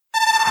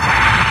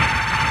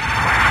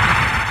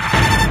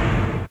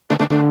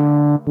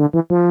Hello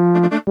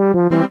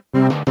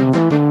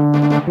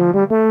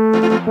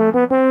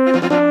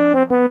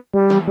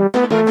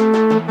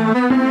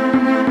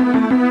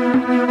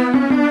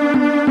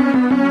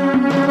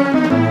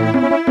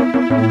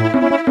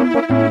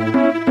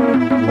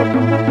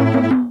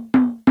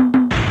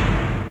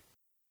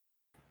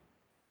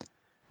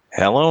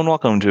and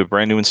welcome to a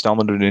brand new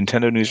installment of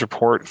Nintendo News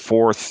Report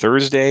for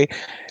Thursday,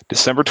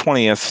 December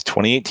 20th,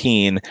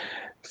 2018.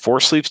 For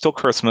Sleep Till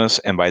Christmas,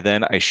 and by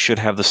then I should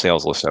have the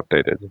sales list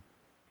updated.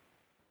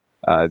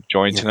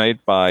 Joined tonight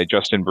by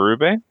Justin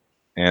Berube,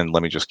 and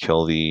let me just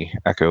kill the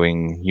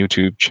echoing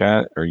YouTube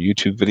chat or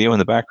YouTube video in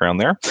the background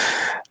there.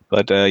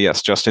 But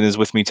yes, Justin is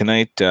with me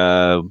tonight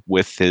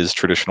with his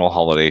traditional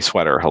holiday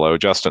sweater. Hello,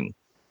 Justin.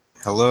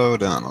 Hello,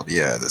 Donald.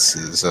 Yeah, this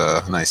is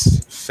a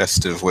nice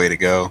festive way to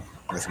go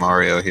with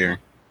Mario here.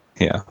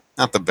 Yeah.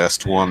 Not the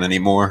best one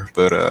anymore,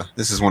 but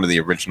this is one of the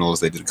originals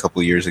they did a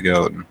couple years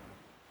ago, and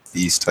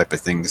these type of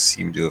things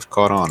seem to have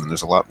caught on, and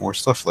there's a lot more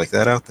stuff like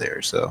that out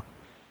there, so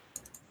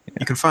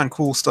you can find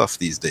cool stuff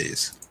these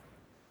days.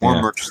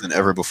 More merch than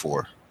ever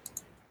before.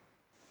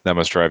 That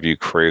must drive you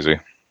crazy.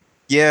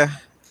 Yeah,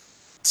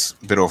 it's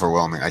a bit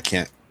overwhelming.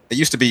 It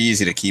used to be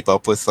easy to keep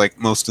up with like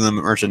most of the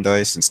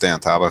merchandise and stay on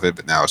top of it,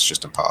 but now it's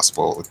just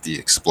impossible with the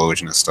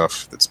explosion of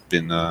stuff that's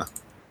been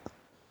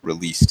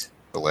released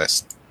the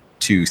last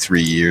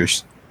 2-3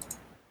 years.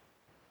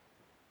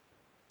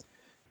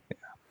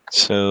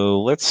 So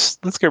let's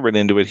get right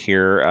into it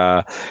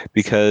here,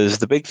 because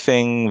the big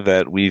thing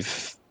that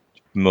we've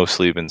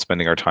mostly been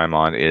spending our time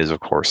on is,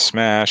 of course,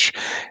 Smash.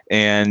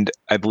 And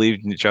I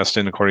believe,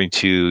 Justin, according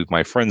to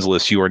my friends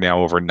list, you are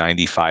now over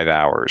 95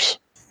 hours.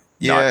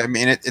 Yeah, I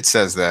mean, it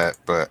says that,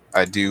 but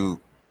I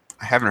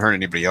haven't heard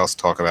anybody else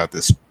talk about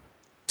this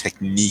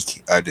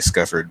technique I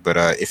discovered, but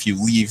if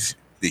you leave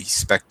the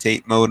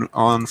spectate mode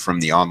on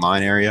from the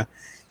online area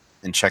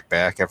and check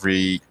back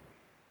every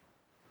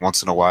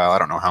once in a while, I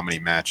don't know how many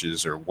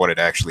matches or what it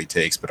actually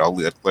takes, but I'll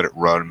let it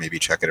run, maybe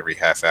check it every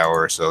half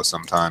hour or so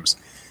sometimes.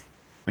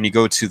 When you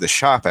go to the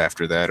shop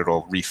after that,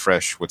 it'll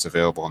refresh what's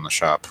available in the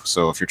shop.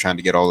 So if you're trying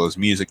to get all those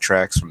music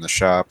tracks from the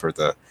shop or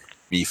the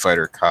Mii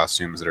Fighter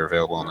costumes that are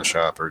available in the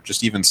shop or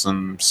just even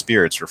some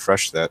spirits,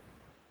 refresh that,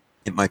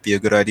 it might be a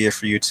good idea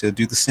for you to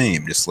do the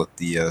same. Just let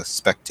the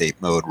spectate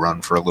mode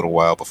run for a little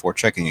while before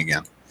checking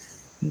again.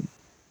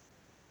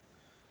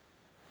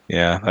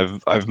 Yeah,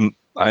 I think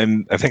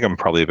I'm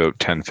probably about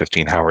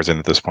 10-15 hours in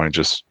at this point,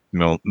 just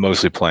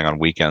mostly playing on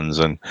weekends,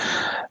 and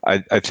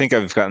I think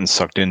I've gotten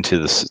sucked into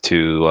this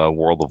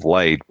World of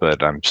Light,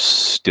 but I'm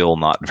still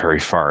not very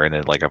far in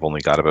it. Like, I've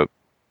only got about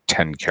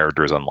 10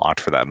 characters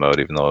unlocked for that mode,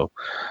 even though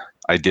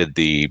I did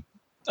the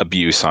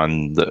abuse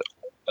on the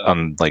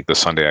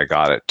Sunday I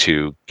got it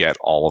to get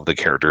all of the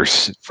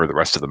characters for the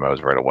rest of the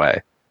modes right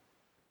away.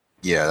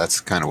 Yeah, that's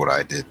kind of what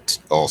I did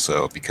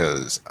also,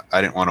 because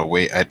I didn't want to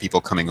wait. I had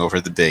people coming over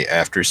the day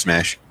after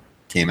Smash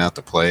came out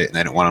to play it, and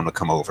I didn't want them to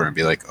come over and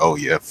be like, oh,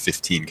 you have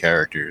 15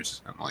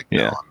 characters. I'm like,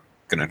 no, I'm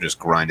going to just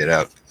grind it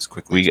out as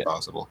quickly as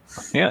possible.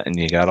 Yeah, and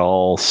you got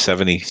all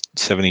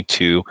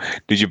 72.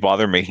 Did you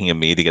bother making a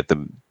Mii to get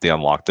the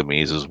unlock the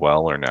Miis as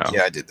well, or no?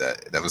 Yeah, I did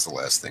that. That was the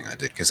last thing I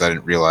did, because I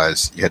didn't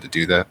realize you had to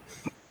do that.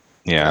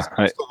 Yeah.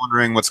 I'm still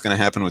wondering what's going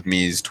to happen with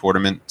Mii's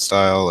tournament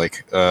style,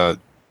 like,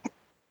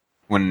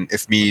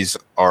 if Miis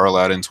are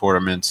allowed in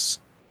tournaments,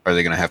 are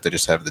they going to have to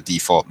just have the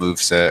default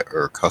moveset,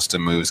 or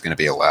custom moves going to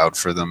be allowed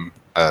for them?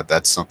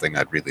 That's something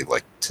I'd really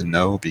like to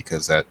know,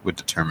 because that would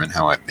determine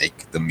how I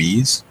make the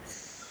Miis.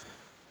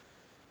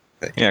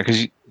 Yeah,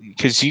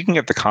 because you can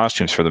get the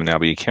costumes for them now,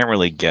 but you can't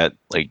really get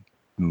like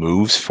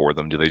moves for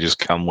them. Do they just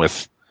come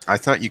with? I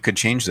thought you could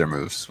change their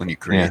moves when you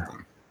create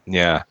them.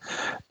 Yeah,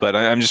 but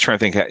I'm just trying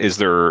to think: is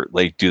there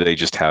do they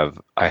just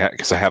have?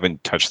 Because I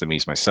haven't touched the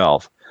Miis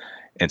myself.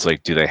 And it's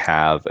like, do they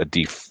have a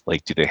does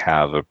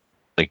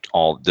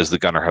the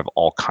gunner have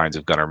all kinds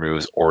of gunner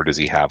moves, or does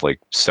he have like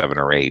 7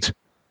 or 8?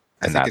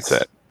 And that's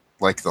it.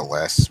 Like the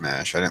last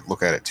Smash, I didn't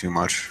look at it too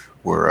much,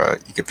 where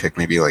you could pick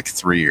maybe like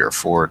 3 or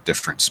 4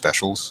 different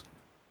specials.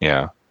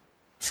 Yeah.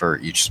 For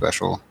each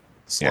special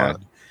slot. Yeah.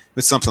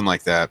 It's something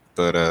like that,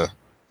 but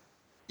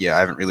yeah, I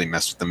haven't really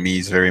messed with the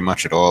Miis very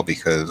much at all,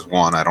 because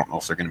 1, I don't know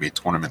if they're going to be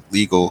tournament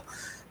legal.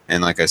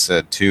 And like I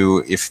said,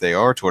 2, if they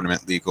are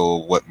tournament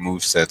legal, what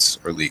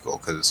movesets are legal?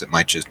 Because it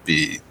might just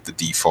be the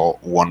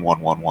default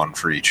 1-1-1-1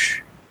 for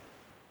each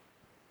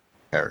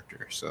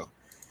character. So,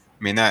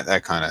 I mean, that's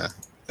the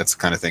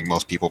kind of thing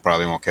most people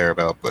probably won't care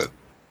about, but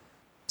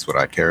it's what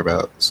I'd care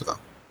about. So,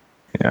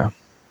 yeah.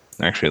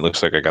 Actually, it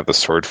looks like I got the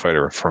Sword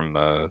Fighter from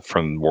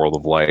World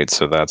of Light,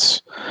 so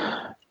that's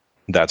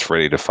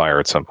ready to fire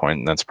at some point,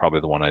 and that's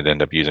probably the one I'd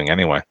end up using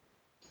anyway.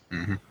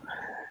 Mm-hmm.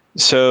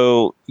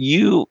 So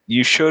you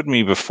showed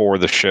me before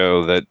the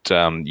show that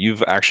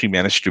you've actually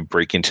managed to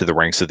break into the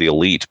ranks of the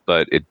elite,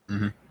 but it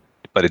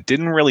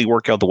didn't really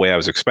work out the way I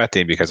was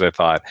expecting, because I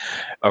thought,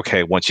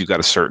 okay, once you've got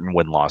a certain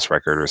win-loss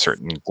record or a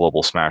certain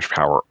global Smash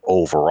power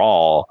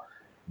overall,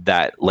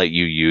 that let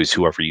you use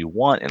whoever you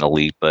want in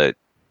elite, but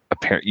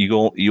apparently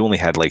you only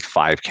had like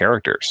 5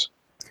 characters.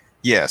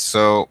 Yeah,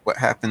 so what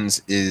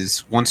happens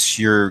is once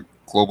your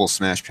global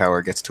smash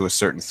power gets to a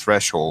certain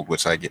threshold,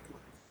 which I get,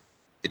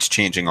 it's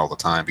changing all the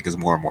time because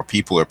more and more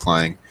people are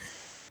playing,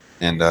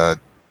 and I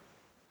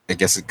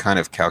guess it kind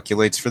of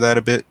calculates for that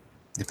a bit,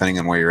 depending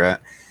on where you're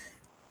at.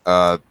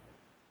 Uh,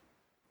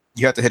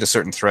 you have to hit a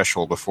certain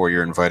threshold before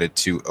you're invited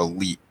to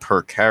Elite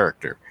per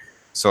character.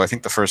 So I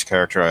think the first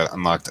character I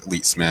unlocked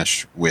Elite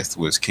Smash with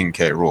was King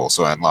K. Rool.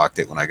 So I unlocked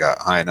it when I got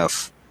high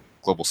enough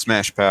global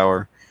smash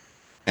power,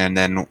 and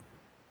then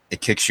it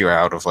kicks you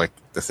out of like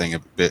the thing a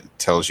bit,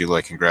 tells you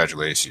like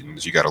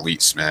congratulations, you got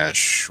Elite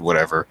Smash,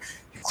 whatever.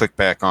 You click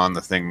back on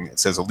the thing, it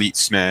says Elite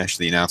Smash,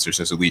 the announcer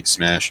says Elite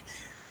Smash,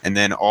 and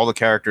then all the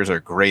characters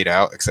are grayed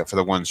out except for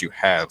the ones you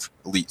have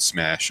Elite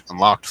Smash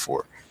unlocked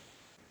for.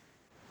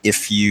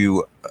 If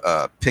you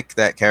pick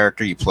that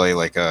character, you play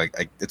like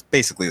it's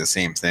basically the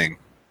same thing.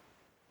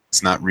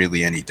 It's not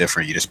really any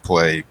different. You just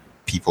play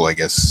people, I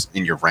guess,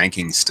 in your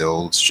ranking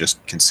still. It's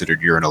just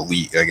considered you're an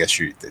elite. I guess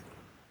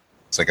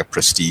it's like a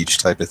prestige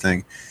type of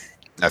thing.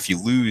 Now, if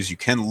you lose, you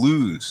can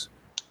lose.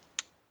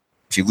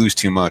 If you lose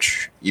too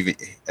much, even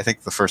I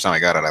think the first time I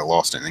got it, I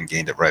lost it and then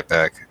gained it right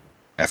back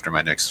after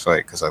my next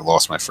fight because I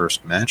lost my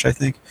first match, I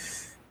think.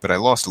 But I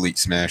lost Elite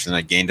Smash, and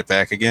I gained it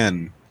back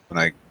again when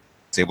I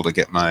was able to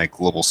get my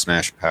global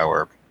smash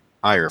power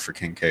higher for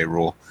King K.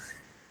 Rool.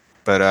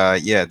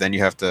 But yeah, then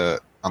you have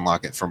to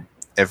unlock it from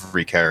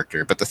every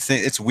character. But the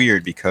thing, it's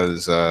weird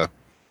because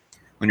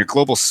when your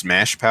global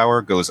smash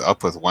power goes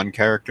up with one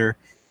character,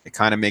 it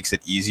kind of makes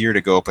it easier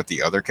to go up with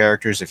the other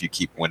characters if you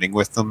keep winning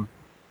with them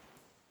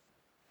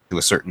to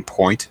a certain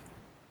point.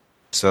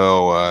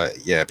 So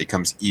yeah, it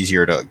becomes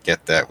easier to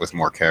get that with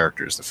more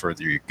characters the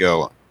further you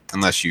go,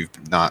 unless you've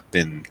not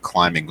been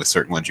climbing with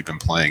certain ones you've been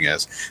playing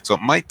as. So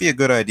it might be a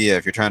good idea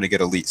if you're trying to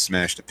get Elite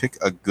Smash to pick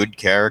a good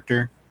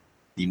character,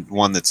 the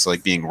one that's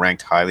like being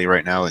ranked highly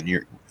right now and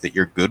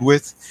you're good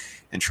with,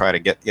 and try to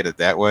get it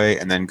that way,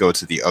 and then go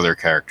to the other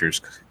characters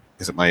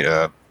because it might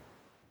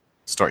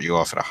start you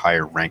off at a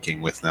higher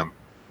ranking with them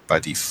by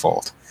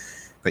default.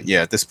 But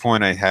yeah, at this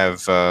point I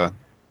have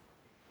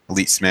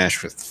Elite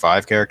Smash with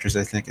 5 characters.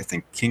 I think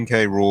King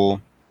K.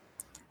 Rool,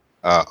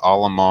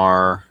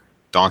 Olimar,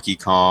 Donkey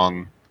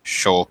Kong,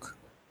 Shulk,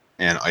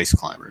 and Ice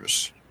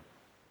Climbers.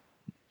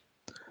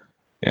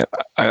 Yeah,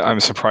 I'm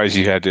surprised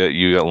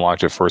you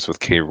unlocked it first with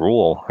K.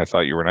 Rool. I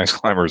thought you were an Ice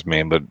Climbers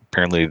main, but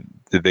apparently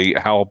did they?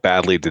 How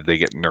badly did they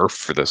get nerfed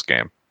for this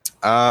game?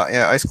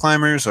 Yeah, Ice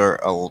Climbers are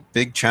a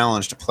big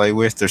challenge to play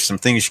with. There's some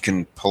things you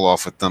can pull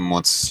off with them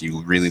once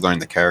you really learn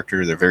the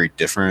character. They're very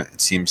different.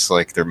 It seems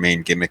like their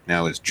main gimmick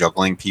now is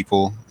juggling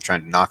people,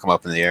 trying to knock them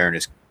up in the air and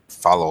just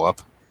follow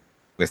up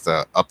with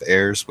up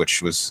airs,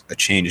 which was a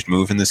changed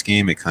move in this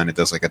game. It kind of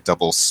does like a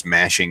double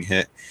smashing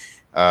hit.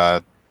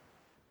 Uh,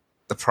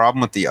 the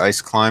problem with the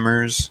Ice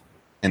Climbers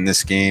in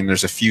this game,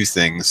 there's a few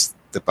things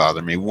that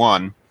bother me.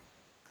 One,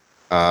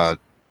 uh,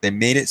 they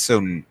made it so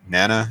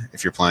Nana,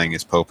 if you're playing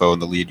as Popo in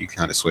the lead, you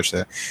kind of switch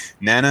that.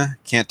 Nana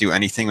can't do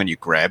anything when you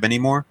grab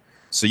anymore,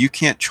 so you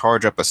can't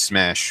charge up a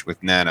smash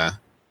with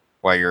Nana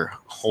while you're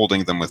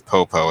holding them with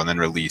Popo and then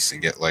release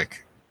and get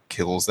like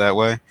kills that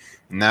way.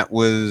 And that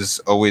was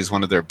always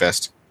one of their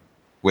best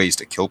ways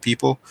to kill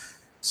people.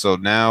 So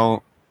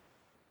now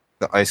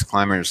the Ice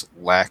Climbers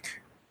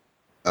lack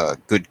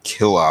good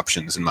kill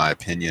options, in my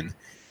opinion.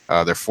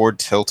 Their forward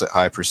tilt at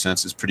high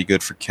percents is pretty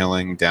good for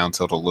killing, down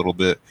tilt a little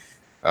bit.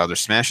 Their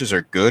smashes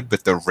are good,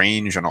 but the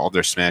range on all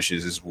their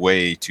smashes is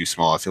way too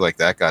small. I feel like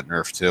that got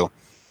nerfed too.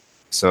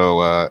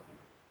 So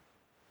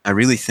I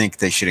really think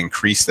they should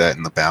increase that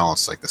in the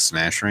balance, like the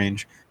smash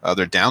range.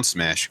 Their down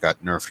smash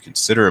got nerfed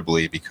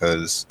considerably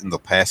because in the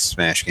past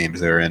smash games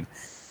they're in,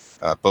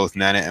 both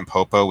Nana and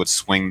Popo would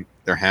swing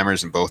their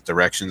hammers in both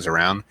directions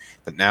around,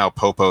 but now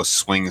Popo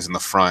swings in the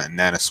front and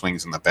Nana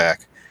swings in the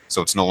back.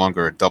 So it's no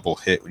longer a double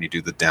hit when you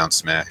do the down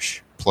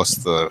smash. Plus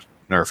the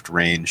nerfed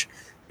range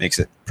makes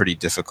it pretty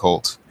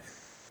difficult.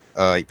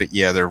 But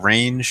yeah, their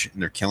range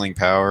and their killing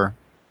power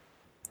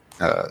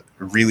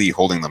really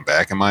holding them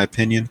back, in my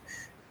opinion.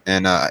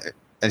 And I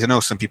know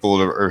some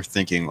people are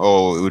thinking,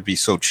 oh, it would be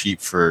so cheap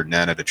for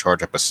Nana to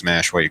charge up a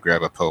smash while you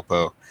grab a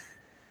Popo.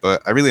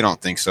 But I really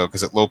don't think so,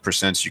 because at low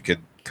percents you could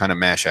kind of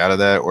mash out of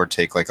that or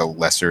take like a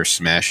lesser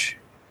smash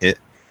hit,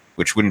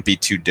 which wouldn't be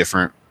too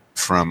different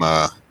from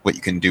what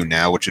you can do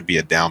now, which would be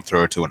a down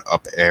throw to an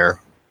up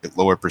air at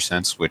lower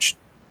percents, which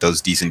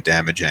does decent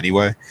damage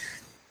anyway.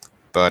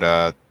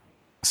 But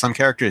some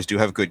characters do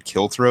have good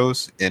kill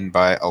throws, and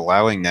by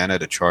allowing Nana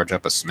to charge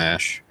up a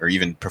smash or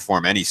even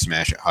perform any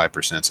smash at high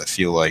percents, I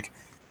feel like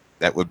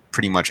that would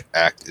pretty much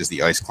act as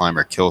the Ice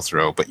Climber kill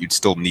throw, but you'd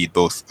still need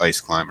both Ice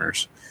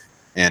Climbers.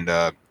 And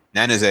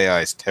Nana's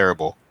AI is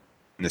terrible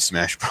in the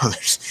Smash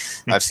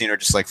Brothers. I've seen her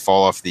just like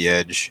fall off the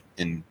edge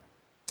and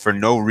for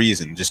no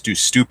reason just do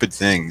stupid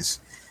things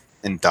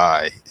and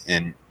die,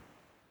 and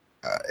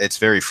it's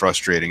very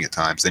frustrating at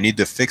times. They need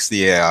to fix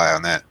the AI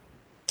on that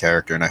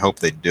character, and I hope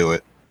they do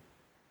it.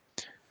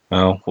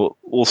 Well,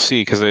 we'll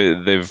see because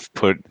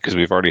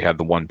we've already had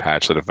the one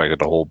patch that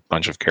affected a whole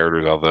bunch of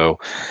characters. Although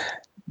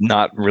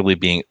not really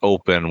being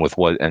open with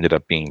what ended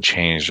up being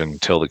changed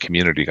until the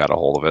community got a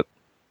hold of it.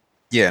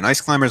 Yeah, and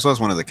Ice Climbers was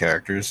one of the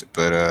characters,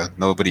 but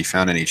nobody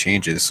found any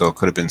changes, so it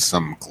could have been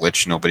some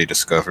glitch nobody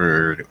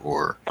discovered,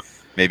 or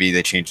maybe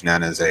they changed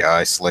Nana's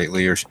AI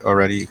slightly or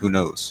already. Who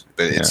knows?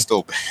 But it's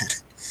still bad.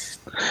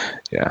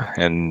 Yeah,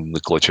 and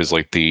the glitches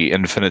like the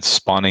infinite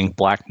spawning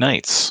Black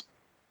Knights,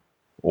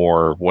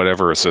 or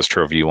whatever assist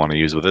trophy you want to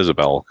use with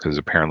Isabel, because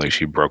apparently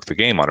she broke the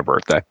game on her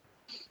birthday.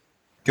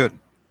 Good.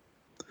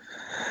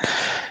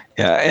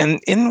 Yeah,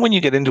 and when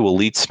you get into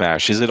Elite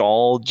Smash, is it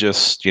all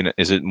just,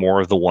 is it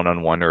more of the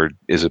one-on-one, or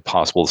is it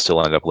possible to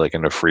still end up like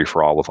in a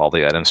free-for-all with all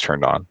the items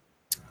turned on?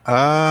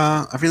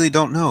 I really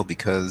don't know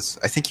because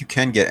I think you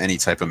can get any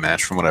type of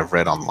match from what I've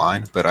read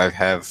online, but I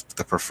have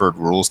the preferred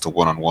rules to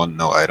one-on-one,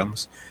 no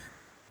items.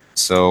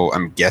 So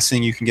I'm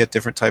guessing you can get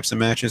different types of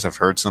matches. I've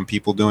heard some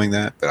people doing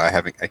that, but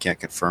I can't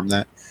confirm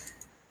that.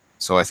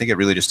 So I think it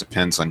really just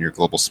depends on your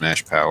global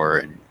Smash power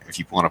and if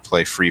you want to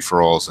play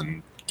free-for-alls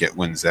and get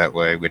wins that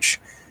way, which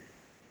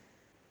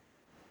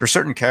for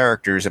certain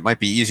characters, it might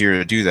be easier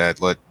to do that.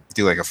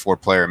 Do like a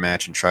 4-player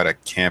match and try to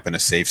camp in a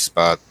safe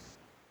spot.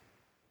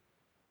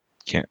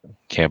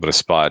 Camp at a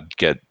spot,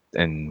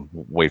 and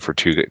wait for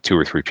two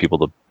or three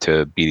people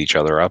to beat each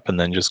other up, and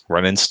then just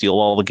run and steal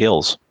all the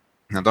kills.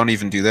 Now, don't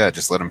even do that.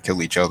 Just let them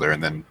kill each other,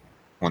 and then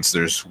once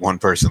there's one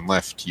person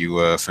left,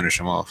 you finish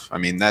them off. I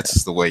mean,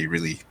 that's the way you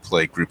really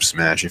play group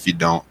Smash. If you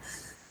don't,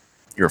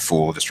 you're a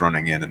fool just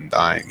running in and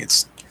dying.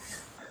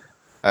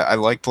 I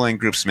like playing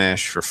group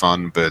Smash for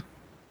fun, but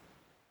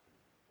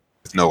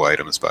with no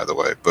items, by the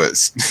way. But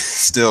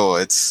still,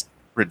 it's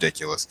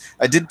ridiculous.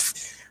 I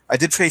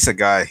did face a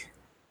guy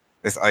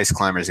with Ice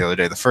Climbers the other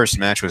day. The first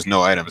match was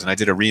no items, and I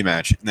did a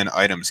rematch, and then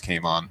items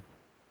came on.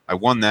 I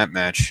won that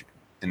match,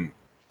 and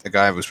the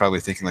guy was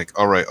probably thinking like,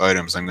 "All right,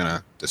 items, I'm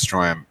gonna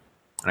destroy him."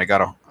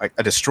 And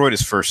I destroyed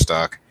his first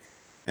stock,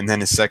 and then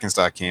his second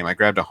stock came. I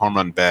grabbed a home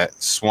run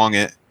bat, swung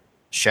it,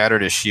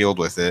 shattered his shield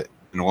with it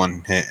in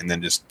one hit, and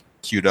then just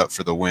queued up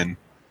for the win.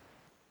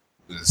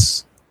 It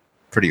was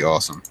pretty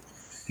awesome.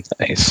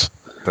 Nice.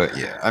 But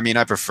yeah, I mean,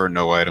 I prefer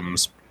no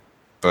items,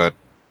 but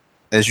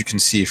as you can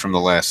see from the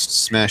last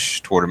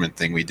Smash tournament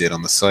thing we did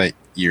on the site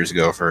years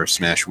ago for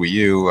Smash Wii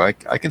U, I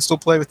can still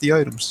play with the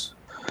items.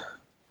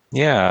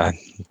 Yeah,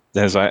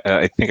 as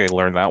I think I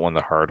learned that one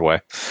the hard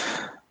way.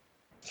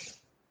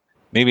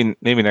 Maybe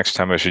next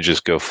time I should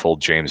just go full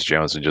James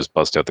Jones and just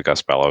bust out the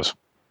Gus Bellows.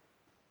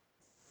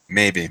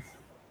 Maybe.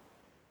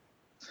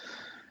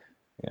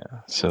 Yeah.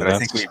 So but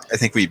I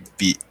think we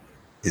beat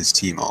his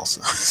team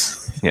also.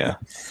 Yeah.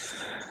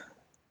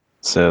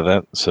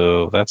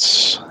 So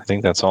that's I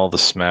think that's all the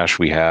Smash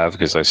we have,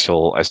 because I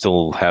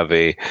still have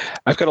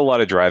I've got a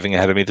lot of driving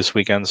ahead of me this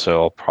weekend,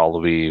 so I'll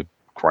probably be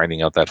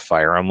grinding out that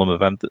Fire Emblem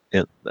event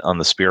on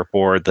the Spirit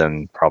board,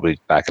 then probably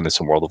back into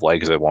some World of Light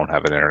because I won't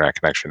have an internet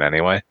connection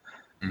anyway.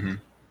 Mm-hmm.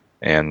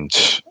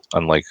 And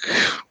unlike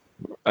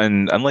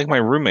my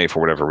roommate, for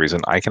whatever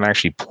reason, I can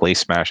actually play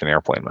Smash in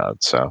airplane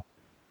mode. So.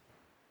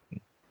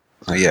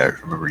 Oh yeah,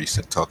 I remember you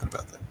said talking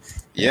about that.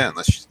 Yeah,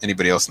 unless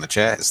anybody else in the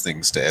chat has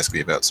things to ask me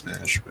about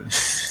Smash, but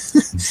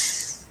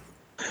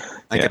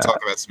I can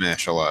talk about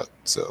Smash a lot.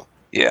 So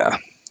yeah,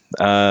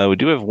 we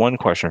do have one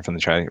question from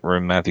the chat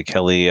room. Matthew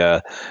Kelly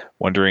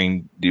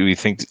wondering, do we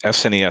think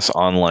SNES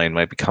Online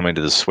might be coming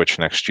to the Switch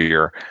next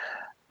year?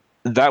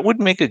 That would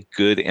make a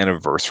good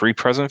anniversary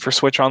present for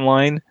Switch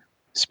Online.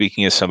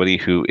 Speaking as somebody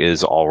who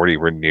is already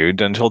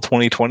renewed until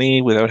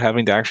 2020 without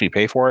having to actually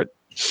pay for it.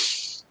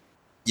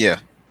 Yeah,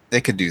 they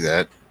could do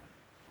that.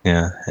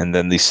 Yeah, and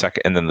then the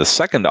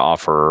second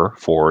offer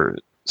for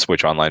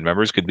Switch Online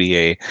members could be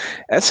a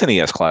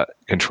SNES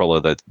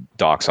controller that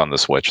docks on the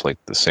Switch, like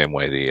the same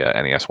way the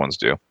NES ones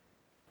do.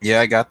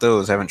 Yeah, I got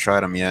those. I haven't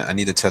tried them yet. I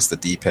need to test the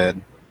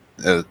D-pad.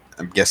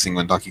 I'm guessing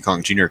when Donkey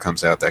Kong Jr.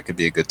 comes out, that could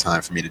be a good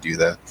time for me to do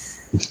that.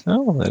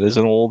 Oh, that is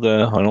an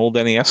old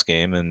NES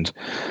game, and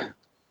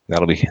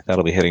that'll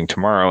be hitting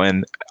tomorrow.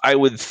 And I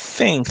would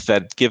think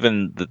that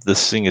given that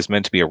this thing is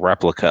meant to be a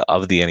replica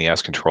of the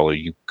NES controller,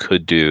 you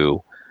could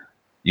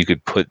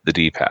put the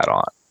D-pad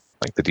on.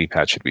 Like, the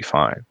D-pad should be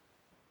fine.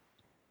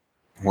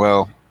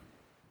 Well,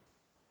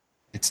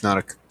 it's not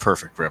a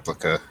perfect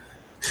replica.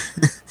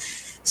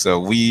 So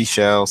we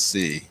shall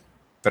see.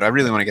 But I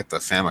really want to get the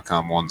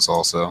Famicom ones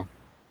also.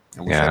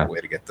 I wish I had a way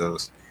to get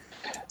those.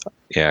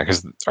 Yeah,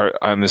 because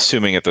I'm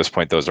assuming at this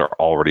point those are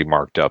already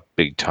marked up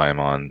big time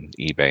on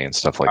eBay and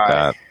stuff like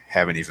that. I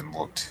haven't even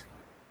looked.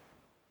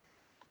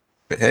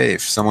 But hey,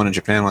 if someone in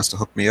Japan wants to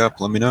hook me up,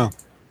 let me know.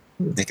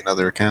 Make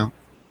another account.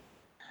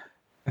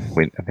 I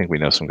think we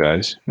know some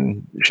guys.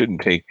 It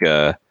shouldn't take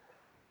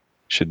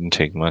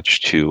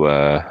much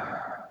to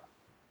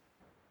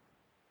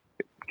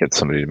get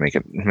somebody to make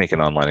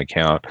an online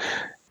account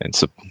and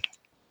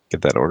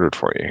get that ordered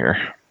for you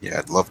here. Yeah,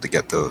 I'd love to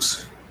get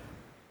those.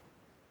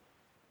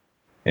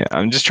 Yeah,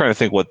 I'm just trying to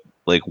think what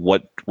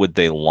would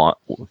they want?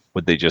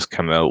 Would they just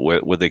come out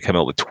with? Would they come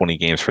out with 20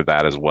 games for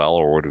that as well,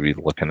 or would we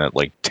be looking at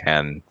like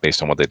 10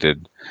 based on what they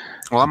did?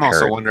 Well, I'm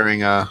also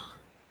wondering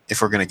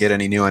if we're going to get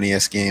any new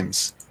NES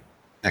games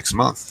next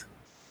month.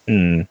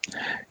 Hmm.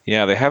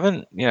 Yeah, they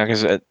haven't. Yeah,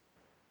 because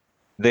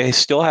they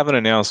still haven't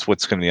announced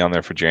what's going to be on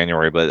there for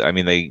January. But I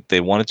mean,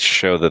 they wanted to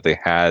show that they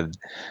had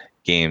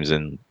games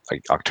in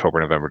like October,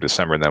 November,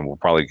 December, and then we'll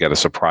probably get a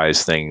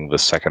surprise thing the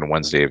second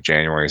Wednesday of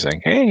January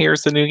saying, "Hey,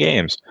 here's the new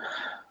games."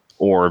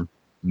 Or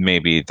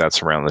maybe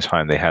that's around the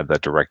time they had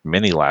that direct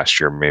mini last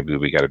year. Maybe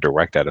we got a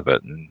direct out of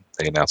it and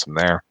they announced them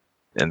there.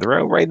 And they're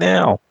out right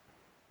now.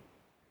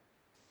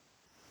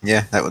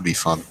 Yeah, that would be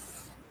fun.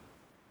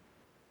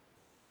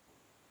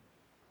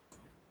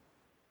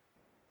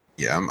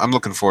 Yeah, I'm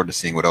looking forward to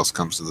seeing what else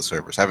comes to the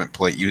servers. I haven't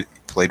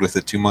played with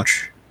it too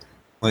much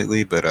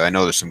lately, but I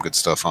know there's some good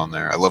stuff on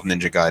there. I love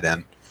Ninja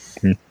Gaiden,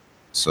 Hmm.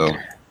 so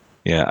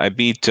Yeah, I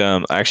beat.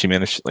 I actually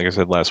managed, like I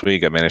said last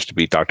week, I managed to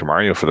beat Dr.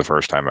 Mario for the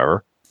first time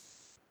ever.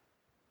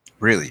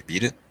 really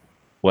beat it.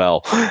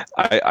 Well,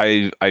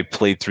 I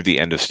played through the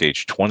end of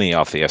stage 20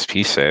 off the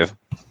SP save,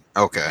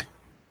 Okay,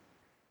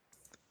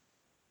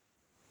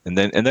 and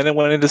then it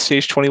went into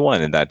stage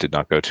 21, and that did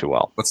not go too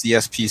well. what's the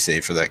SP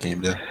save for that game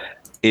do?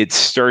 It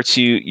starts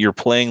you're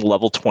playing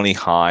level 20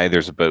 high.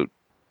 There's about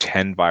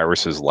 10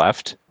 viruses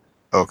left.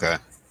 Okay,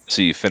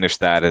 So you finish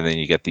that, and then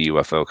you get the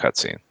UFO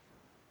cutscene.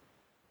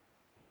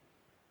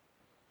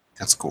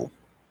 that's cool.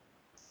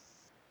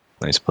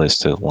 Nice place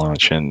to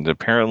launch. And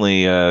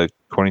apparently,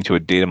 according to a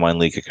data mine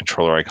leak of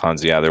controller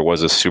icons, yeah, there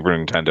was a Super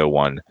Nintendo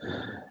one.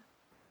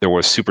 There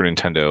was Super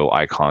Nintendo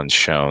icons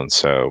shown.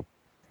 So,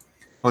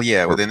 Well,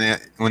 yeah, or,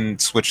 when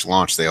Switch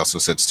launched, they also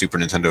said Super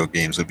Nintendo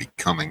games would be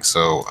coming,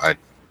 so I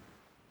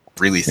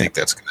really yeah, think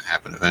that's going to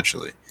happen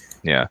eventually.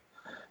 yeah,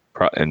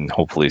 and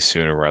hopefully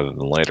sooner rather than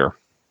later.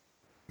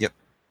 Yep,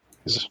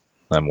 'Cause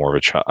I'm more of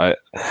a child.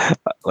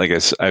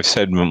 I've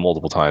said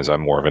multiple times,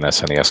 I'm more of an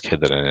SNES kid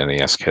than an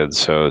NES kid.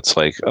 So it's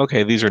like,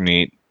 okay, these are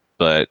neat,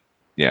 but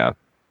yeah,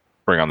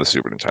 bring on the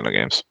Super Nintendo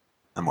games.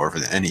 I'm more of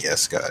an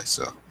NES guy,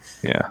 so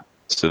Yeah.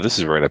 So this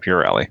is right up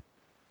your alley.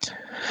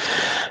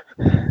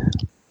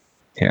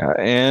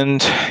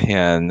 And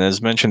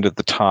as mentioned at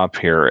the top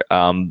here,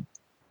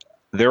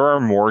 there are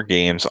more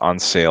games on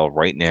sale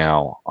right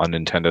now on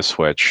Nintendo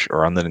Switch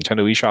or on the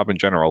Nintendo eShop in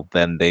general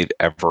than they've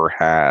ever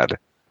had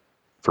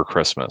for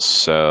Christmas.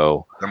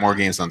 So, there are more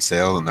games on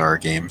sale than there are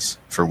games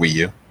for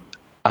Wii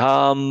U.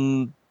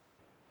 um,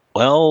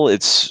 well,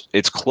 it's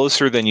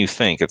closer than you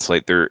think. It's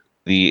like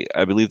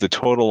I believe the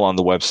total on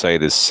the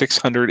website is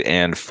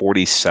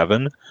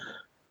 647,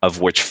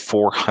 of which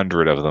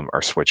 400 of them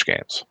are Switch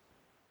games.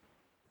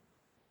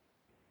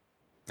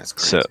 That's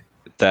So crazy.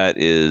 that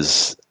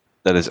is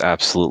that is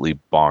absolutely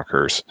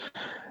bonkers.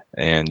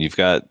 And you've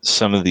got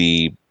some of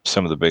the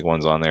big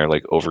ones on there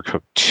like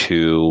Overcooked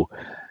 2,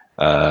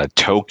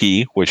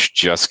 Toki, which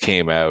just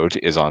came out,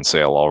 is on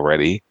sale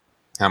already.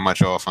 How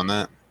much off on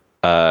that?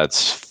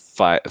 It's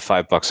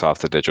 $5 off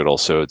the digital,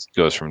 so it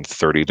goes from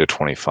 30 to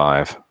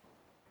 25.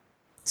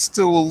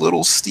 Still a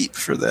little steep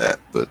for that,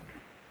 but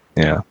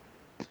Yeah,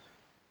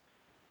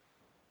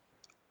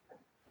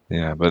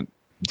 yeah, but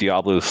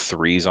Diablo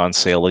 3 is on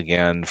sale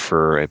again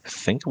for I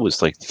think it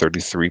was like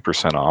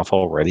 33% off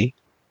already.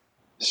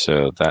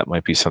 So that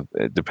might be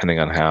something depending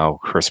on how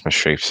Christmas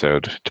shapes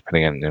out.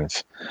 Depending on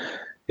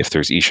if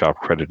there's eShop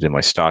credit in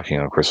my stocking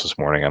on Christmas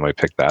morning, I might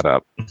pick that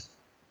up.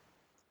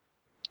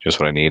 Just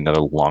what I need,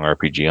 another long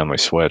RPG on my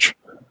Switch.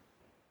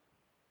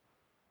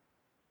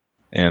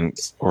 And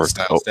or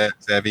Style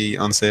Savvy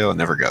on sale. I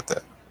never got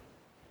that.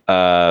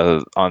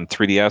 on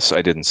 3DS,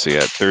 I didn't see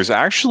it. There's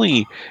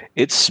actually,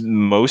 it's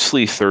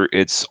mostly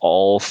it's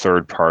all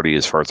third party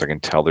as far as I can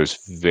tell.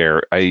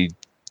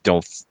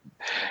 Don't,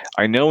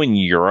 I know in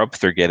Europe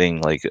they're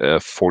getting like a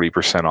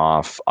 40%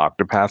 off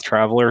Octopath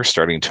Traveler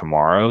starting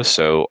tomorrow.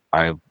 So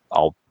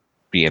I'll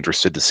be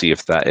interested to see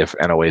if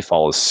NOA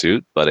follows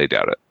suit, but I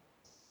doubt it.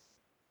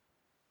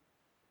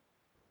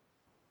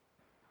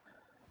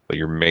 But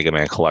your Mega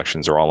Man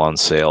collections are all on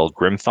sale.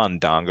 Grim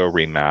Fandango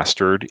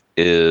Remastered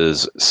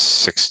is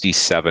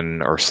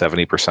 67 or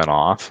 70%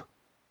 off,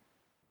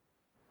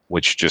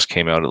 which just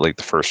came out at like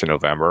the 1st of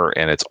November,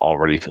 and it's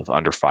already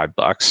under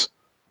 $5.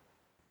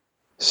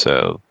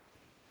 So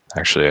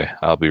actually,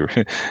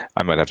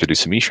 I might have to do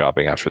some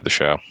e-shopping after the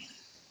show.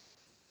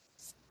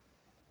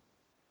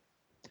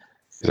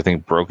 Because I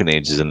think Broken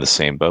Age is in the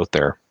same boat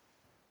there.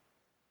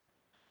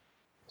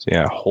 So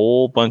yeah, a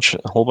whole bunch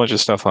of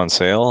stuff on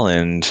sale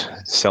and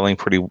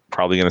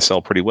probably going to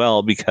sell pretty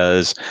well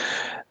because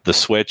the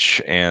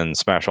Switch and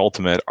Smash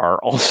Ultimate are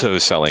also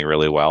selling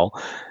really well.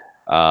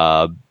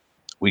 Uh,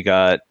 we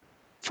got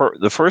for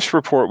the first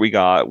report we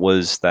got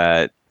was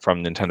that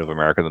from Nintendo of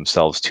America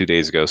themselves 2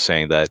 days ago,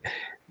 saying that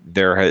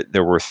there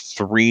were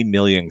 3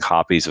 million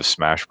copies of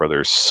Smash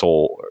Brothers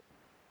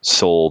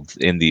sold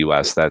in the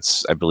U.S.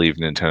 That's I believe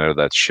Nintendo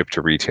that's shipped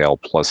to retail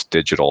plus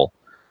digital.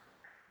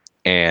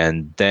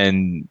 And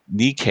then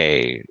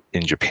Nikkei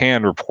in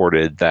Japan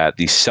reported that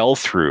the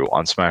sell-through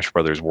on Smash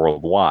Brothers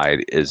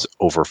worldwide is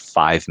over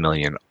 5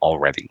 million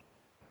already.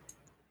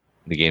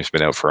 The game's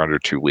been out for under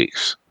 2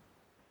 weeks.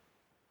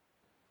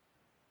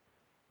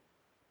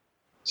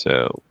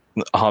 So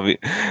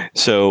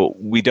So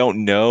we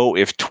don't know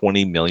if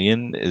 20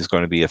 million is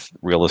going to be a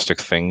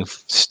realistic thing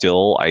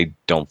still. I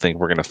don't think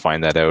we're going to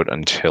find that out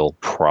until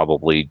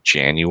probably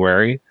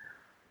January,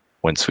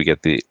 once we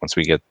get the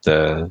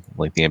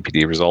like the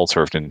NPD results,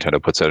 or if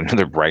Nintendo puts out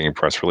another bragging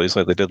press release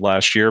like they did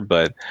last year.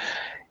 But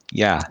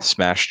yeah,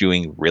 Smash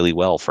doing really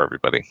well for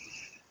everybody.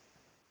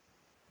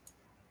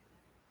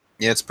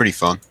 Yeah, it's pretty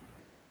fun.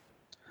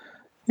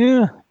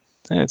 Yeah,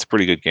 it's a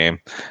pretty good game.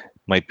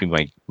 Might be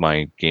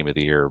my game of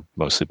the year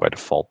mostly by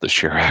default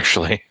this year,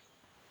 actually.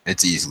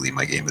 It's easily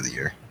my game of the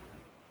year.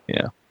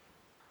 Yeah.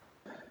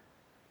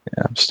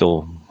 Yeah, I'm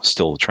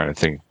still trying to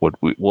think what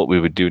we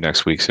would do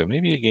next week. So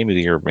maybe a game of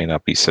the year may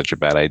not be such a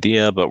bad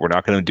idea, but we're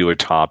not going to do a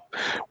top.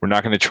 We're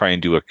not going to try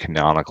and do a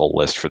canonical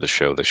list for the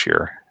show this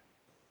year.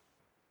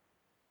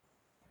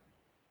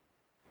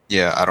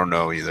 Yeah, I don't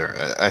know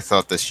either. I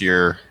thought this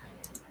year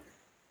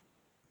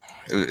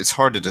it's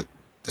hard to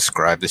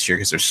describe this year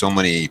because there's so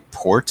many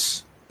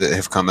ports that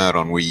have come out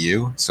on Wii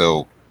U.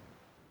 So,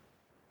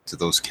 do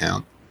those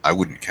count? I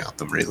wouldn't count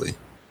them really.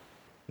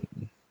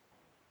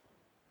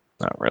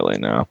 Not really,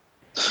 no.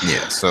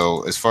 Yeah.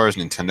 So, as far as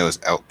Nintendo's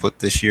output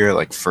this year,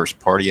 like first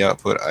party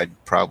output, I'd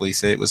probably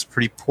say it was a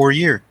pretty poor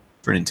year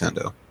for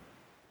Nintendo.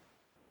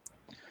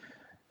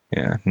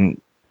 Yeah,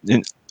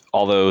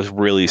 although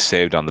really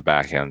saved on the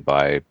back end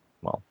by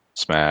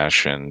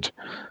Smash and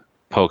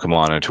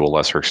Pokemon, and to a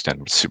lesser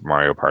extent Super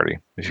Mario Party,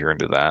 if you're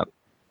into that.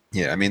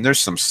 Yeah, I mean, there's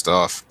some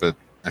stuff, but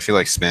I feel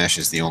like Smash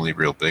is the only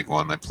real big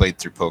one. I played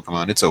through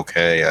Pokemon. It's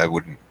okay. I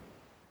wouldn't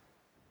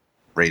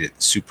rate it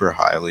super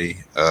highly.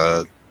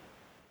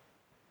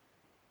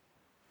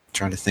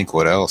 Trying to think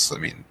what else. I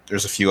mean,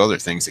 there's a few other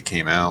things that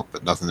came out,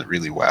 but nothing that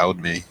really wowed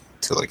me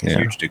to like a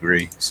huge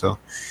degree. So,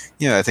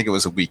 yeah, I think it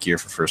was a weak year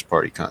for first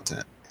party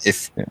content.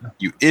 If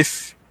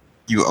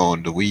you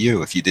owned a Wii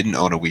U, if you didn't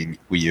own a Wii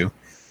U,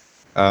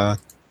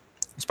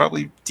 it's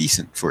probably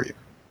decent for you.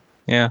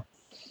 Yeah,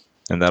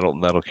 and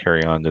that'll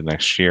carry on to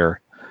next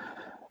year.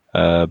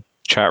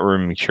 Chat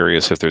room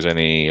curious if there's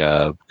any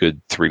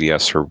good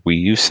 3DS or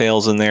Wii U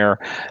sales in there.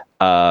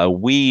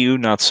 Wii U,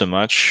 not so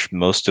much.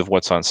 Most of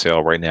what's on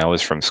sale right now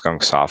is from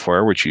Skunk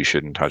Software, which you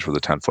shouldn't touch with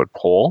a 10-foot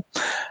pole.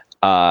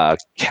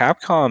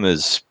 Capcom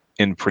is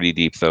in pretty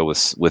deep though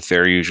with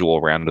their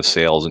usual round of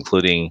sales,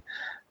 including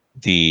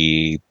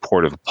the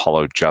port of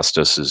Apollo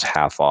Justice is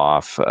half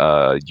off.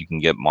 You can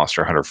get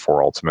Monster Hunter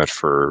 4 Ultimate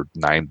for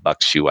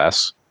 $9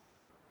 US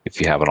if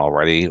you haven't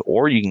already,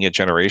 or you can get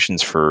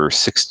Generations for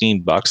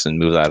 $16 and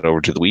move that over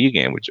to the Wii U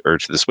game, or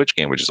to the Switch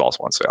game, which is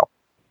also on sale.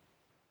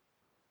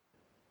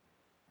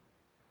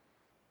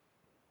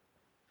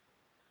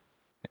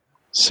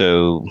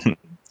 So,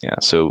 yeah.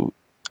 So,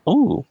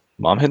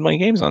 Mom hid my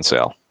games on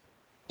sale.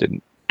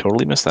 Didn't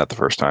totally miss that the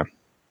first time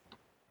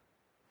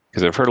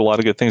because I've heard a lot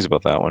of good things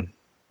about that one.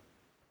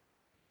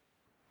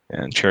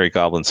 And Cherry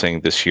Goblin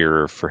saying this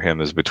year for him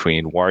is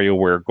between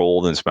WarioWare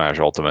Gold and Smash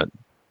Ultimate.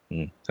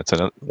 That's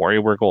another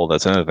WarioWare Gold.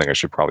 That's another thing I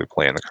should probably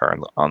play in the car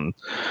on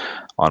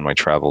my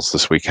travels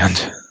this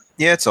weekend.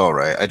 Yeah, it's all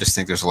right. I just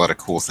think there's a lot of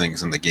cool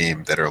things in the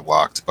game that are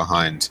locked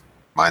behind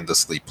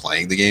mindlessly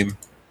playing the game,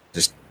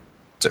 just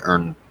to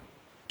earn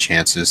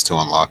chances to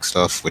unlock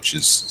stuff, which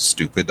is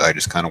stupid. I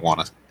just kind of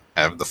want to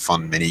have the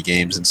fun mini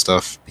games and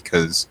stuff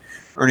because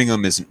earning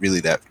them isn't really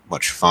that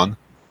much fun.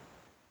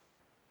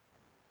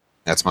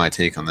 That's my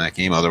take on that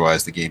game.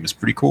 Otherwise, the game is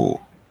pretty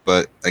cool.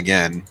 But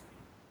again,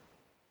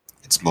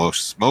 it's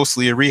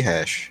mostly a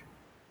rehash.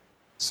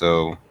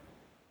 So,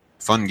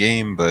 fun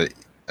game, but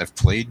I've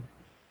played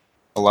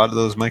a lot of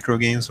those micro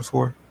games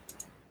before.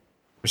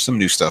 There's some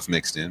new stuff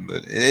mixed in,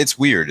 but it's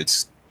weird.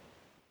 It's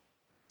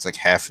like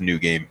half a new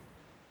game.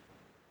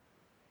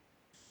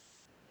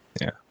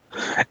 Yeah,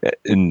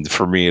 and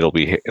for me, it'll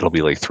be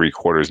like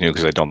 3/4 new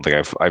because I don't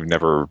think I've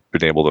never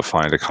been able to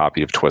find a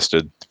copy of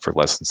Twisted for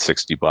less than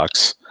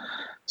 $60.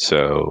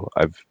 So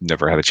I've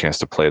never had a chance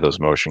to play those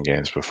motion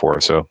games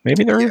before. So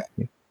maybe they're.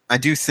 Yeah. I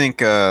do think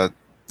the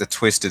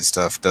Twisted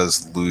stuff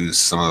does lose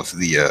some of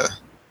the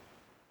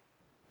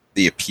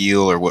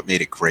appeal or what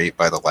made it great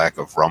by the lack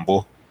of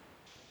rumble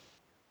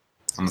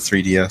on the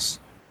 3DS.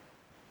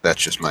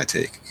 That's just my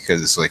take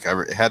because it's like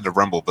it had the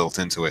rumble built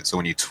into it, so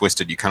when you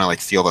twisted, you kind of like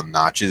feel the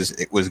notches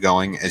it was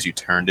going as you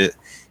turned it.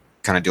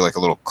 Kind of do like a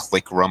little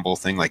click rumble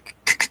thing, like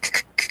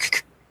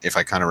if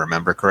I kind of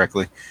remember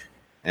correctly,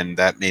 and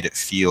that made it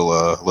feel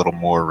a little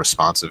more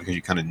responsive because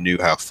you kind of knew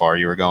how far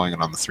you were going.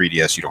 And on the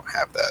 3DS, you don't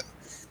have that.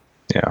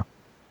 Yeah.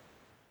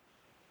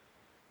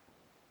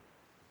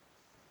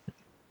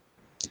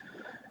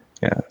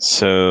 Yeah.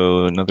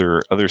 So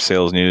other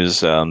sales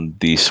news,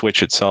 the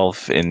Switch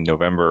itself in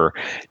November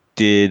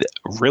did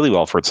really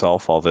well for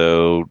itself,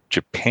 although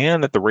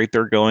Japan at the rate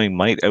they're going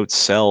might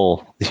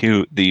outsell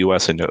the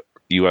US in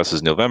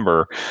US's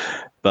November,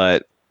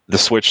 but the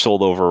Switch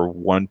sold over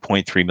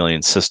 1.3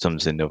 million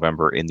systems in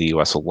November in the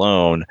US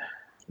alone,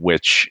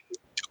 which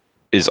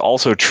is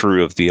also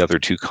true of the other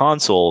two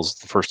consoles,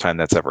 the first time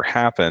that's ever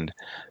happened.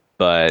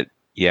 But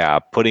yeah,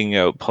 putting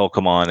out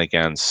Pokemon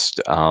against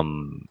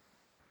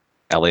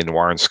LA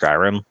Noire and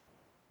Skyrim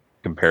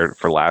compared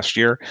for last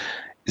year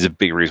is a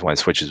big reason why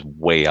Switch is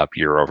way up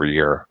year over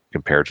year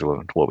compared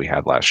to what we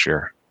had last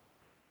year.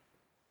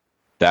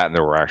 That and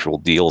there were actual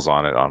deals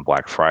on it on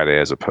Black Friday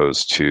as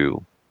opposed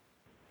to,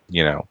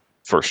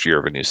 first year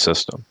of a new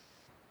system.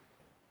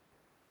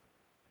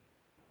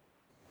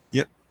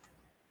 Yep.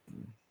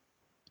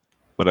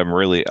 But I'm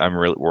really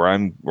where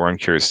I'm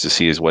curious to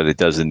see is what it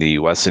does in the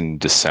US in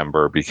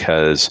December,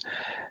 because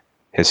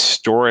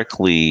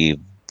historically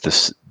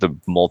the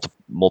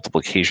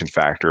multiplication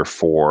factor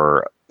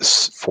for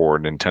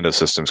Nintendo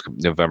systems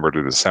November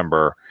to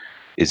December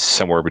is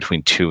somewhere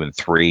between 2 and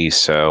 3.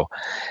 So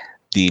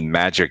the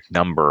magic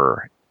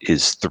number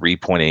is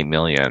 3.8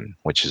 million,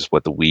 which is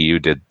what the Wii U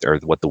did, or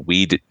what the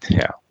Wii did.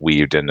 Yeah, Wii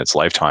U did in its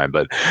lifetime,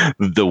 but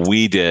the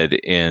Wii did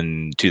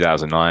in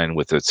 2009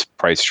 with its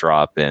price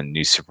drop and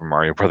New Super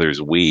Mario Brothers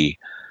Wii.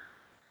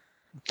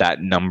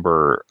 That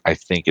number, I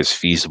think, is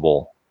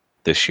feasible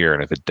this year,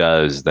 and if it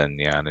does, then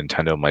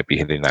Nintendo might be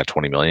hitting that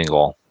 20 million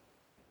goal.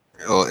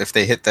 Well, if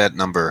they hit that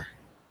number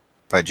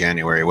by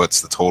January,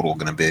 what's the total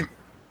going to be?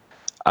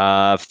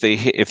 If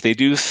they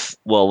do,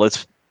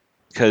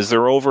 because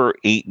they're over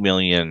 8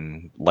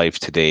 million life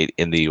to date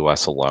in the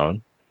US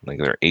alone. Like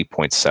they're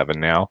 8.7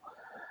 now.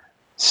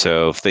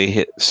 So if they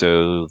hit,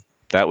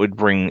 that would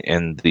bring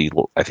in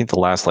I think the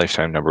last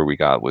lifetime number we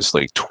got was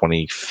like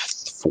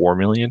 24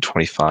 million,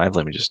 25.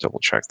 Let me just double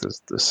check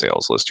the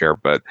sales list here.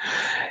 But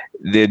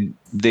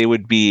they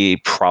would be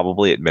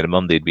probably at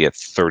minimum, they'd be at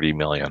 30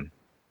 million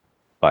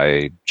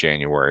by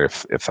January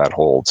if that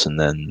holds. And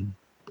then,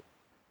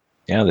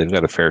 they've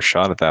got a fair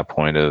shot at that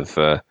point of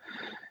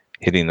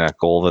hitting that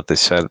goal that they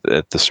set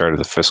at the start of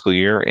the fiscal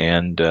year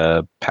and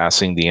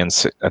passing the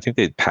I think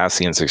they'd pass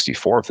the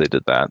N64 if they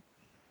did that.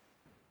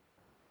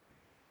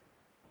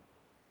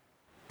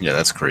 Yeah,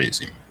 that's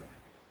crazy.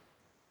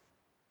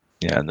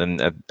 Yeah, and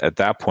then at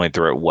that point,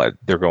 they're at what?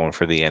 They're going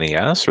for the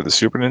NES or the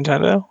Super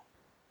Nintendo?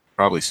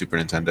 Probably Super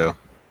Nintendo.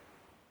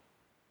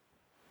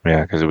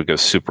 Yeah, because it would go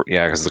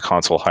because the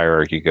console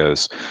hierarchy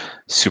goes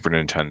Super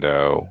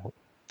Nintendo,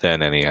 then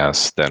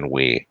NES, then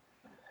Wii.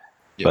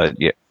 Yeah. But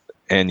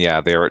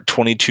they're at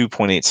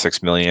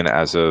 22.86 million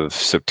as of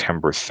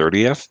September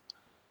 30th.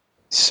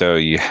 So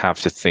you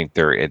have to think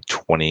they're at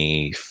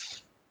 20.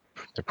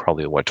 They're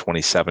probably at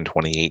 27,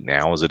 28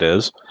 now as it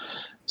is.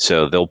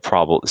 So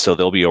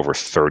they'll be over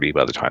 30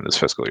 by the time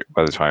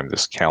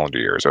this calendar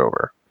year is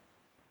over.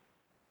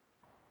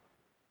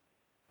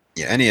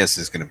 Yeah, NES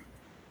is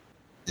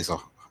a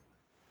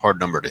hard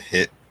number to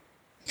hit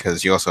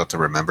because you also have to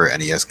remember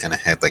NES kind of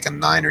had like a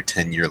 9 or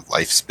 10 year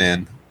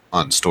lifespan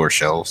on store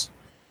shelves.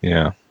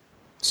 Yeah.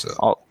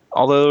 So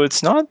although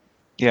it's not,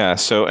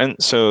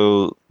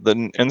 So the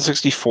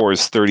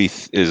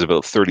N64 is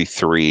about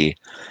 33.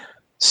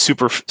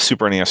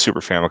 Super NES,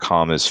 Super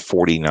Famicom is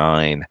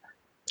 49.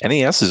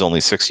 NES is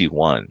only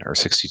 61 or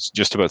 60,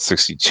 just about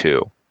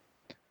 62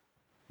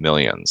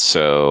 million.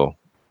 So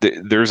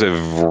there's a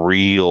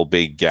real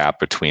big gap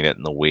between it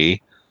and the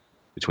Wii,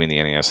 between the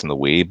NES and the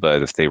Wii.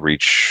 But at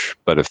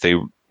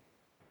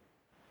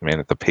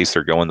the pace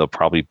they're going, they'll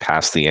probably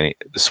pass the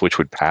Switch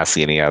would pass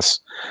the NES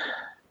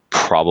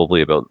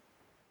probably about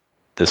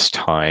this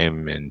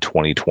time in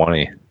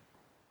 2020.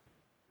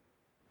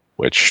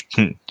 Which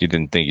you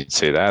didn't think you'd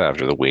say that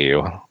after the Wii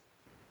U.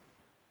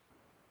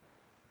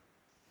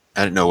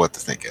 I didn't know what to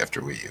think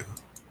after Wii U.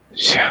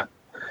 Yeah,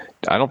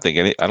 I don't think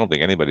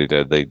anybody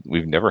did.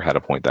 We've never had a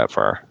point that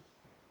far.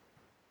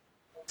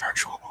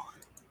 Virtual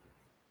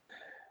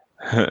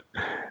Boy.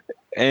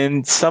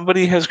 And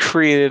somebody has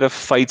created a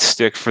fight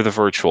stick for the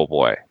Virtual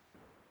Boy.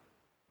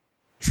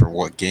 For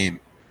what game?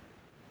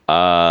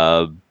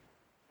 Telever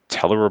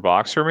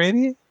Boxer,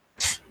 maybe?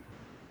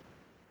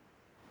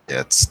 Yeah,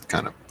 it's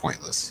kind of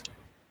pointless.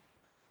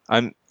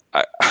 Unless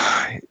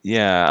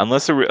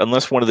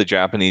one of the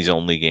Japanese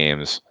only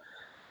games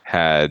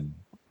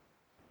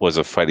was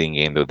a fighting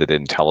game that they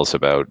didn't tell us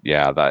about.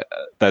 Yeah,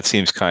 that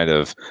seems kind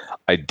of,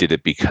 I did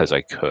it because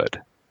I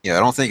could. Yeah, I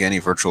don't think any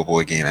Virtual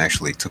Boy game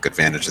actually took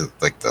advantage of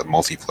like the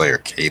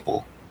multiplayer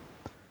cable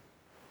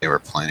they were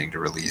planning to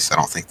release. I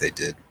don't think they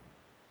did.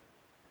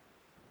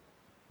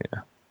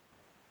 Yeah.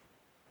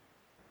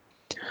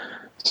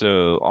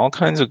 So all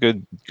kinds of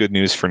good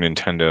news for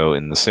Nintendo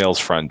in the sales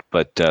front,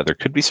 but there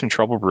could be some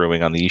trouble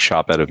brewing on the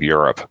eShop out of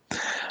Europe.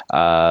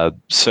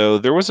 So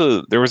there was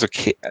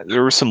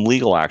some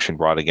legal action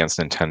brought against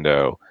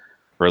Nintendo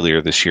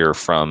earlier this year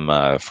from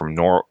out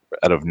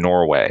of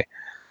Norway,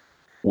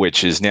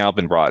 which has now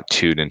been brought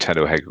to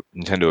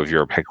Nintendo of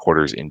Europe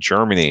headquarters in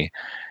Germany,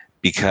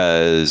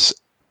 because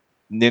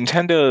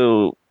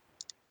Nintendo's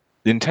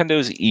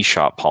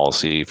eShop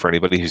policy, for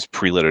anybody who's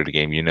preloaded a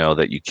game,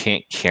 that you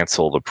can't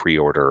cancel the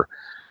pre-order.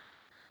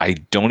 I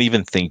don't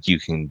even think you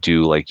can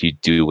do like you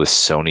do with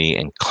Sony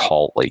and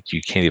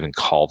you can't even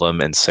call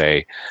them and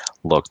say,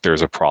 look,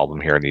 there's a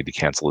problem here, I need to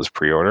cancel this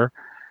pre-order.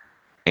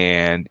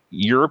 And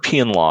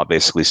European law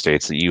basically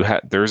states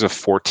that there's a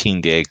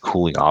 14-day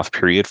cooling off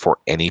period for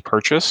any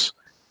purchase,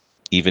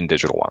 even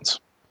digital ones,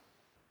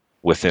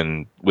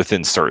 within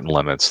certain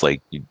limits.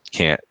 Like you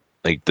can't,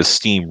 like the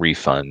Steam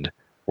refund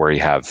where you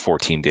have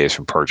 14 days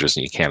from purchase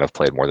and you can't have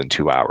played more than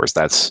 2 hours.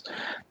 That's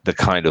the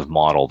kind of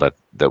model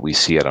that we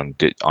see it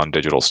on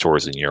digital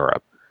stores in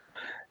Europe.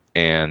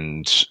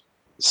 And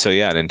so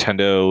yeah,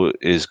 Nintendo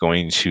is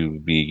going to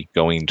be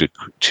going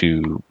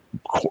to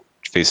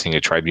facing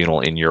a tribunal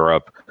in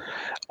Europe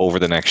over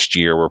the next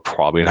year. We're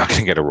probably not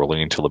going to get a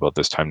ruling until about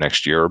this time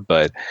next year,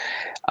 but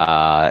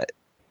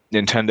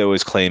Nintendo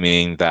is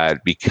claiming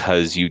that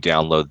because you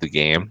download the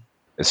game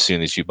as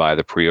soon as you buy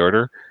the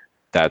pre-order,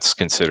 that's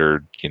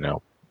considered,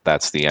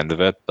 that's the end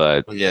of it.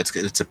 But Well, yeah,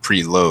 it's a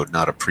preload,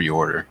 not a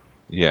pre-order.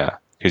 yeah,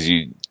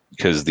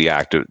 because the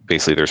act of,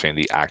 basically they're saying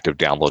the act of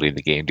downloading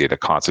the game data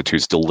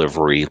constitutes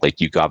delivery. Like,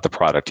 you got the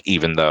product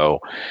even though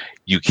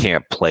you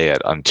can't play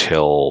it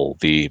until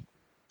the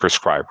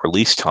prescribed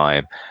release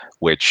time,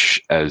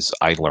 which, as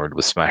I learned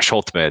with Smash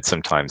Ultimate,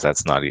 sometimes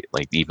that's not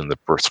like even the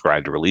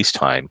prescribed release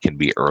time can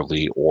be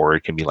early or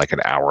it can be like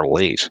an hour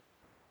late.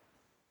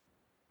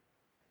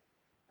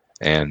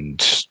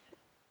 And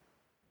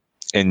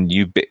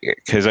you,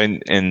 because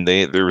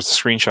there was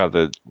a screenshot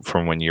that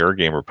from when your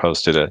gamer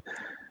posted it,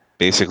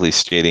 basically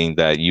stating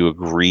that you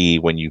agree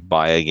when you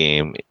buy a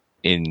game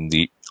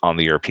on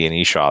the European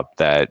eShop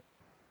that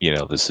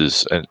this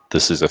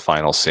is a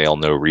final sale,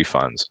 no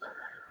refunds,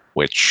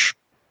 which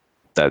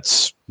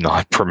that's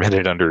not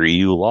permitted under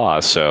EU law.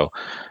 So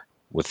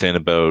within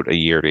about a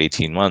year to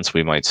 18 months,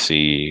 we might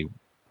see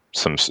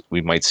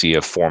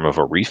a form of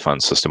a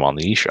refund system on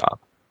the eShop,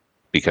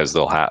 because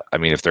they'll have. I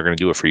mean, if they're going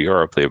to do it for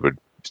Europe, they would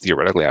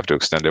theoretically have to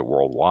extend it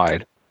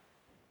worldwide,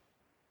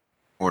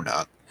 or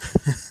not.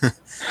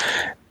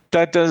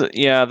 That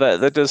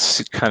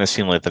does kind of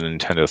seem like the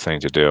Nintendo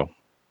thing to do.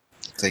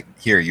 It's like,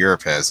 here,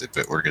 Europe has it,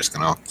 but we're just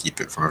going to keep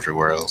it from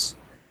everywhere else.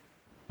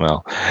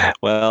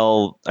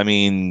 Well, I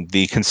mean,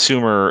 the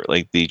consumer,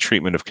 like the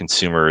treatment of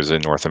consumers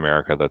in North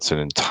America, that's an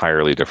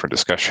entirely different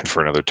discussion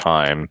for another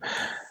time,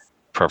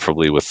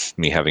 preferably with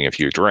me having a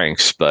few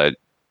drinks. But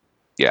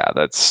yeah,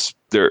 that's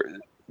there.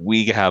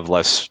 We have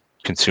less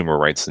consumer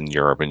rights than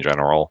Europe in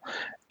general,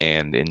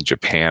 and in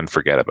Japan,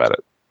 forget about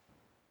it.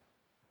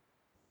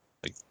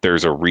 Like,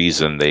 there's a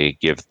reason they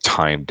give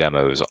time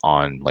demos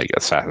on like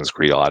Assassin's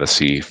Creed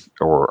Odyssey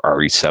or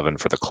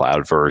RE7 for the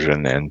cloud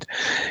version, and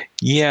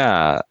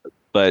yeah.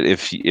 But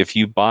if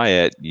you buy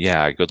it,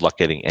 yeah, good luck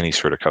getting any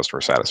sort of customer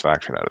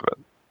satisfaction out of it.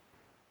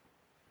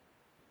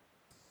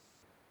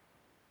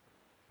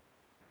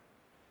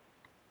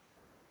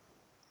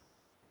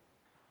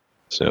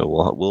 So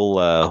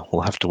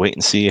we'll have to wait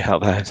and see how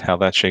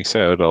that shakes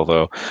out.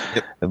 Although,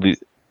 Yep.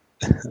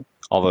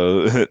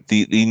 although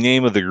the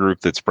name of the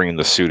group that's bringing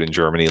the suit in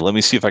Germany, let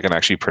me see if I can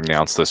actually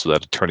pronounce this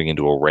without it turning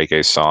into a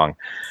reggae song.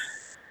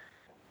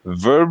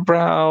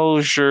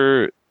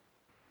 Verbraucher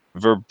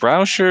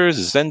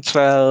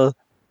Zentrale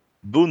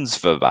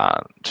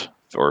Bundesverband,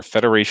 or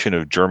Federation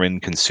of German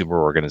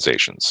Consumer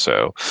Organizations.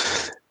 So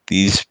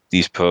these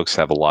folks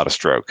have a lot of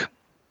stroke,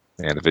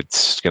 and if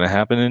it's going to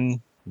happen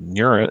in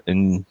Europe,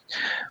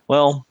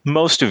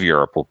 most of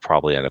Europe will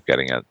probably end up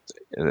getting it,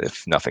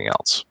 if nothing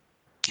else.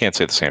 Can't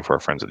say the same for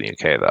our friends in the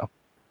UK, though.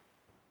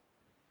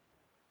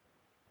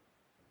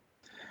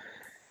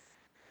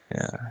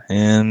 Yeah,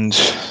 and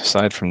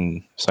aside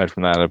from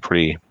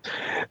that,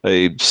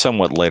 a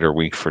somewhat later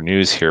week for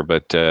news here,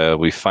 but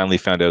we finally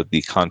found out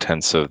the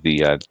contents of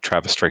the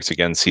Travis Strikes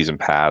Again season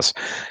pass.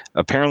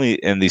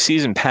 Apparently, and the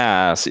season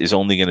pass is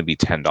only going to be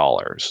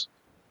 $10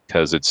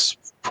 because it's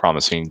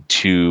promising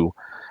two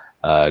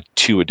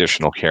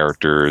additional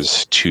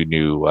characters, two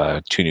new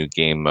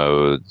game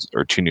modes,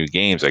 or two new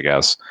games, I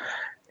guess,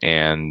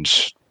 and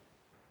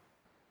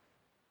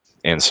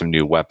some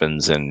new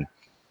weapons and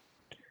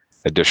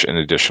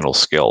additional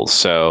skills.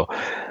 So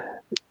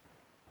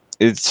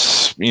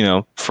it's,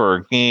 for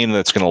a game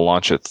that's going to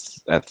launch at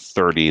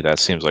 $30, that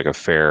seems like a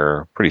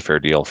pretty fair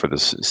deal for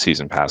this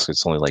season pass.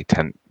 It's only like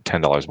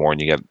 $10 more,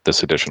 and you get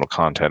this additional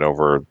content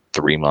over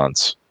 3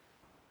 months.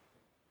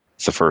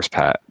 It's the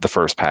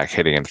first pack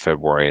hitting in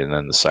February, and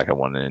then the second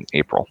one in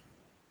April.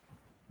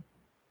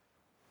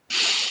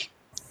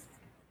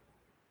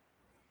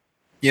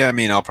 Yeah, I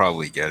mean, I'll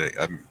probably get it.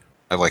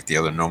 I like the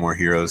other No More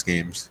Heroes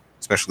games,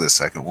 especially the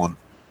second one.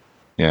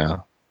 Yeah.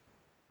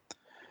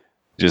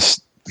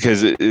 Just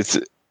because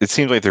it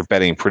seems like they're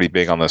betting pretty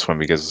big on this one,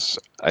 because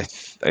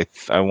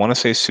I want to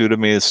say Suda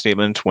made a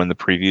statement when the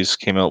previews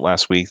came out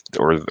last week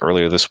or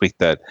earlier this week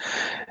that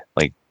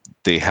like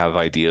they have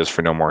ideas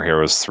for No More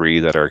Heroes 3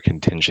 that are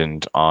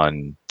contingent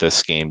on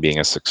this game being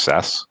a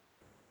success.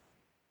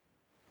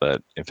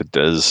 But if it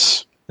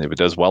does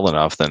well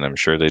enough, then I'm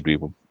sure they'd be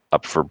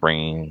up for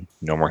bringing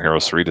No More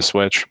Heroes 3 to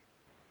Switch.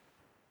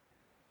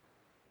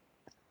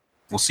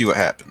 We'll see what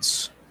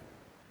happens.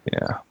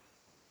 Yeah.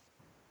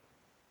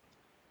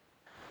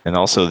 And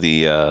also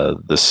the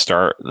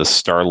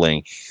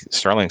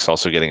Starlink's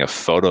also getting a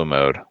photo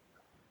mode.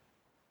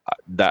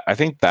 I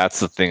think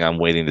that's the thing I'm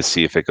waiting to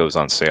see if it goes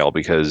on sale,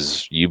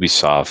 because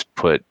Ubisoft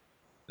put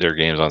their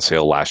games on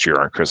sale last year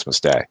on Christmas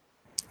Day.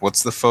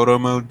 What's the photo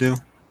mode do?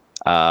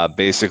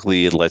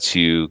 Basically, it lets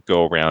you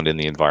go around in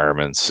the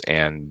environments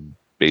and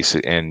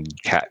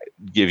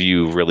give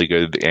you really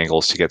good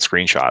angles to get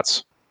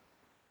screenshots.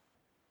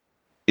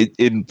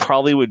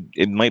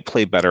 It might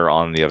play better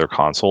on the other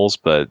consoles,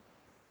 but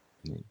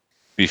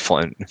be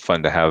fun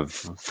to have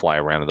fly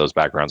around in those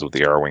backgrounds with the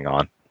Arrowwing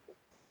on.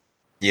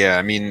 Yeah,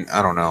 I mean,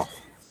 I don't know.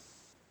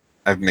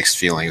 I have mixed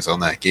feelings on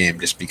that game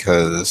just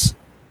because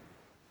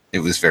it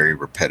was very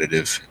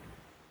repetitive.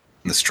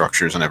 And the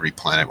structures on every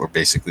planet were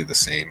basically the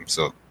same,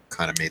 so it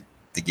kind of made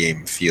the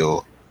game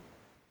feel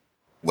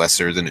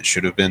lesser than it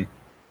should have been.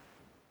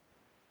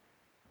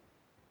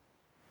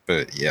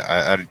 But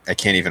yeah, I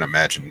can't even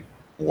imagine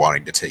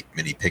wanting to take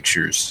many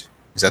pictures.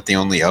 Is that the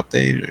only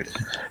update?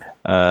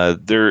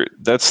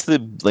 That's the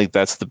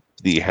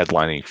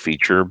headlining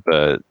feature,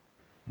 but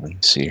let me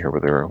see here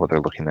what they're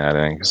looking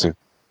at, because I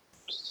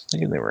was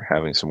thinking they were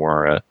having some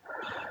more.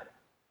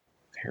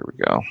 Here we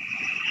go.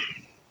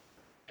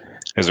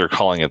 Because they're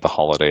calling it the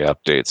holiday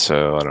update,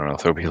 so I don't know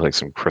if there'll be like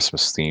some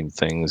Christmas themed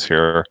things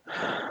here.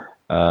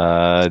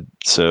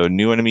 So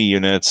new enemy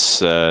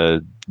units,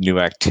 new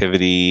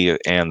activity,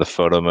 and the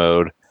photo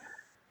mode,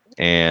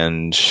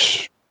 and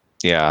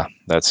yeah,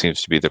 that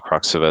seems to be the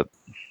crux of it.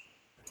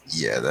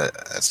 Yeah,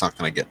 that's not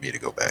going to get me to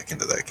go back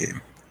into that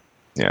game.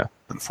 Yeah,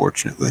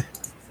 unfortunately.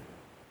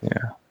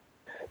 Yeah,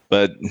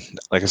 but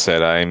like I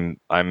said,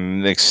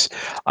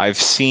 I've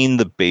seen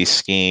the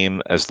base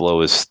game as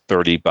low as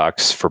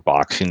 $30 for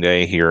Boxing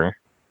Day here.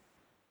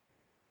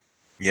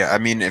 Yeah, I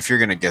mean, if you're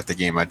gonna get the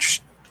game,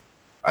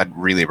 I'd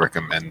really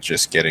recommend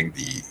just getting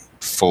the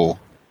full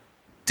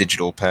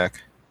digital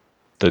pack,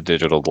 the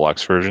digital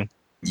deluxe version.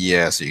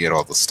 Yeah, so you get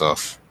all the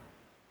stuff.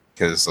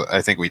 Because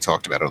I think we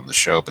talked about it on the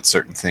show, but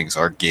certain things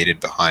are gated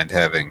behind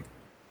having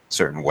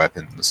certain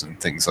weapons and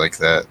things like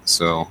that.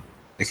 So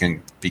it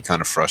can be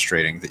kind of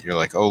frustrating that you're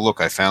like, oh,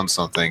 look, I found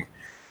something.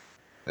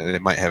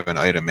 It might have an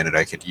item in it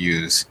I could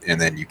use,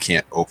 and then you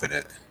can't open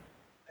it.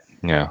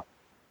 Yeah.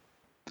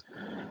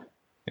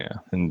 Yeah,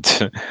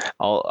 and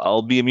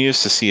I'll be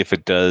amused to see if the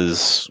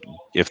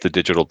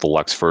digital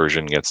deluxe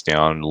version gets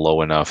down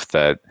low enough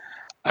that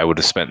I would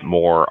have spent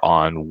more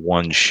on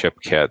one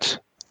ship kit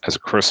as a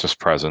Christmas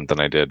present than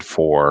I did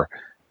for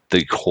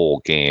the whole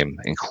game,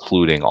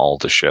 including all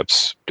the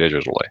ships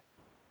digitally.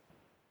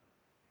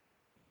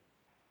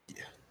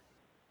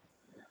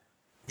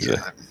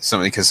 Yeah,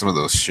 because some of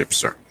those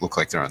ships look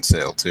like they're on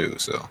sale too.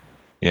 So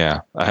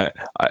yeah, I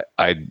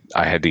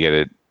had to get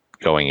it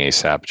going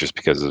ASAP just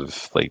because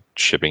of like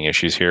shipping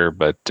issues here,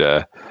 but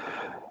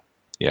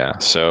yeah,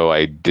 so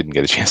I didn't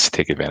get a chance to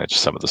take advantage of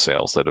some of the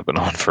sales that have been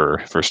on for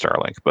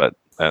Starlink, but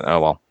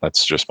oh well,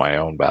 that's just my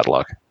own bad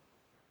luck.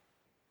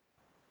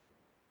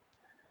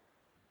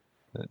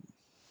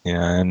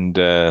 Yeah, and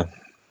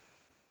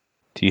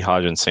T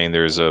Hodgin saying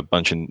there's a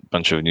bunch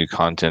of new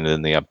content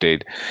in the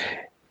update.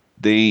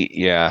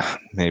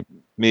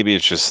 Maybe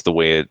it's just the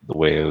way it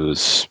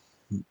was,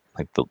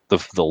 like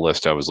the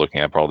list I was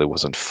looking at probably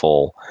wasn't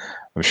full.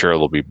 I'm sure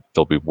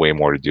there'll be way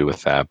more to do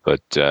with that,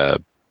 but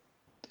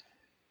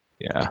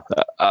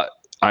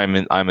I'm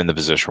in the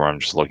position where I'm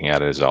just looking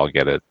at it as I'll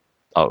get it.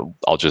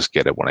 I'll just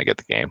get it when I get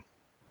the game,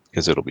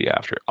 because it'll be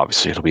after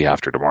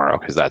tomorrow,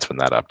 because that's when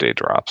that update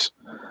drops.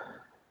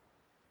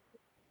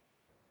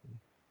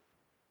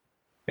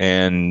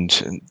 And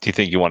do you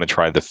think you want to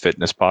try the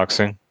fitness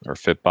boxing or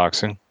fit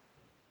boxing?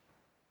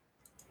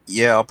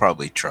 Yeah, I'll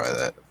probably try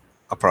that.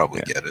 I'll probably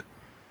get it.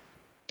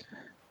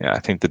 Yeah, I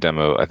think you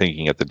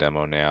can get the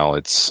demo now.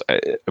 I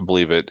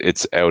believe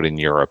it's out in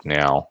Europe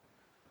now,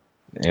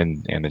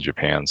 and in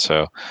Japan.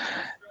 So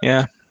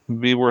yeah,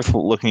 it'd be worth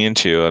looking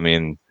into. I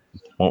mean,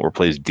 won't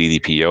replace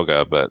DDP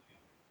yoga, but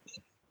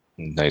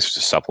nice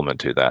to supplement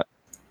to that.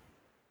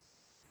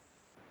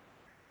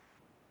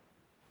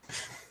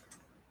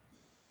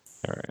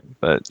 All right,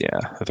 but yeah,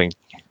 I think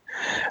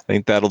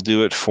that'll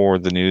do it for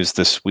the news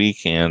this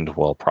week, and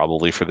well,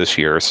 probably for this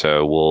year.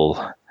 So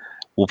we'll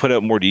put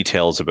out more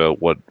details about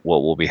what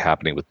will be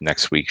happening with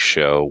next week's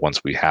show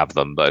once we have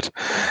them. But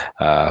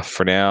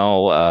for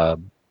now,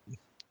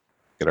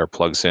 get our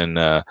plugs in.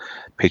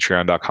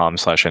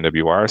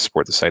 Patreon.com/NWR.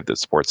 Support the site that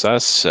supports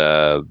us.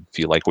 If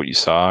you like what you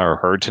saw or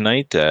heard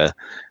tonight,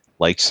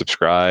 like,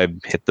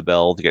 subscribe, hit the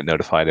bell to get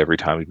notified every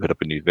time we put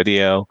up a new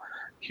video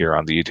here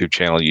on the YouTube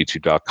channel,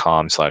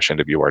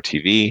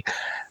 youtube.com/NWRTV.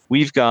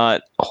 We've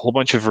got a whole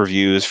bunch of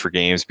reviews for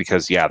games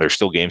because, there's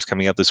still games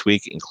coming out this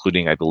week,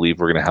 including, I believe,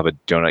 we're going to have a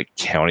Donut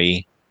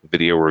County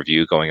video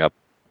review going up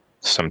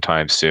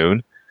sometime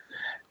soon,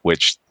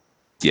 which,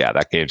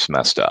 that game's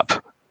messed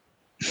up.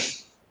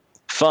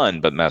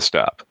 Fun, but messed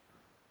up.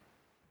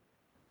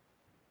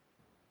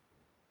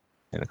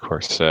 And, of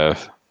course, the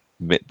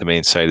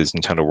main site is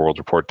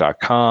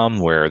NintendoWorldReport.com,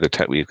 where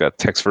we've got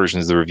text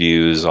versions of the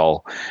reviews,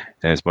 and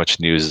as much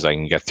news as I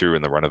can get through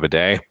in the run of a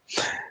day.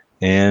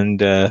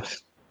 And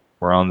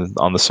we're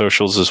on the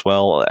socials as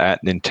well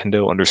at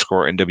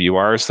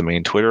Nintendo_NWR is the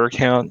main Twitter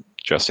account.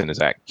 Justin is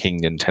at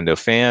King Nintendo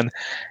Fan,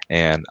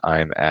 and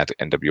I'm at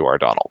NWR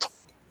Donald.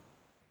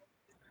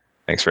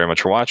 Thanks very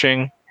much for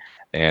watching,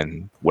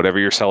 and whatever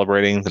you're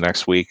celebrating the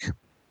next week,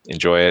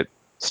 enjoy it.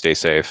 Stay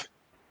safe.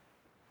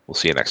 We'll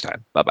see you next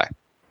time. Bye-bye.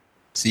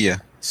 See ya,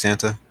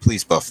 Santa.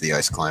 Please buff the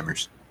ice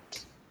climbers.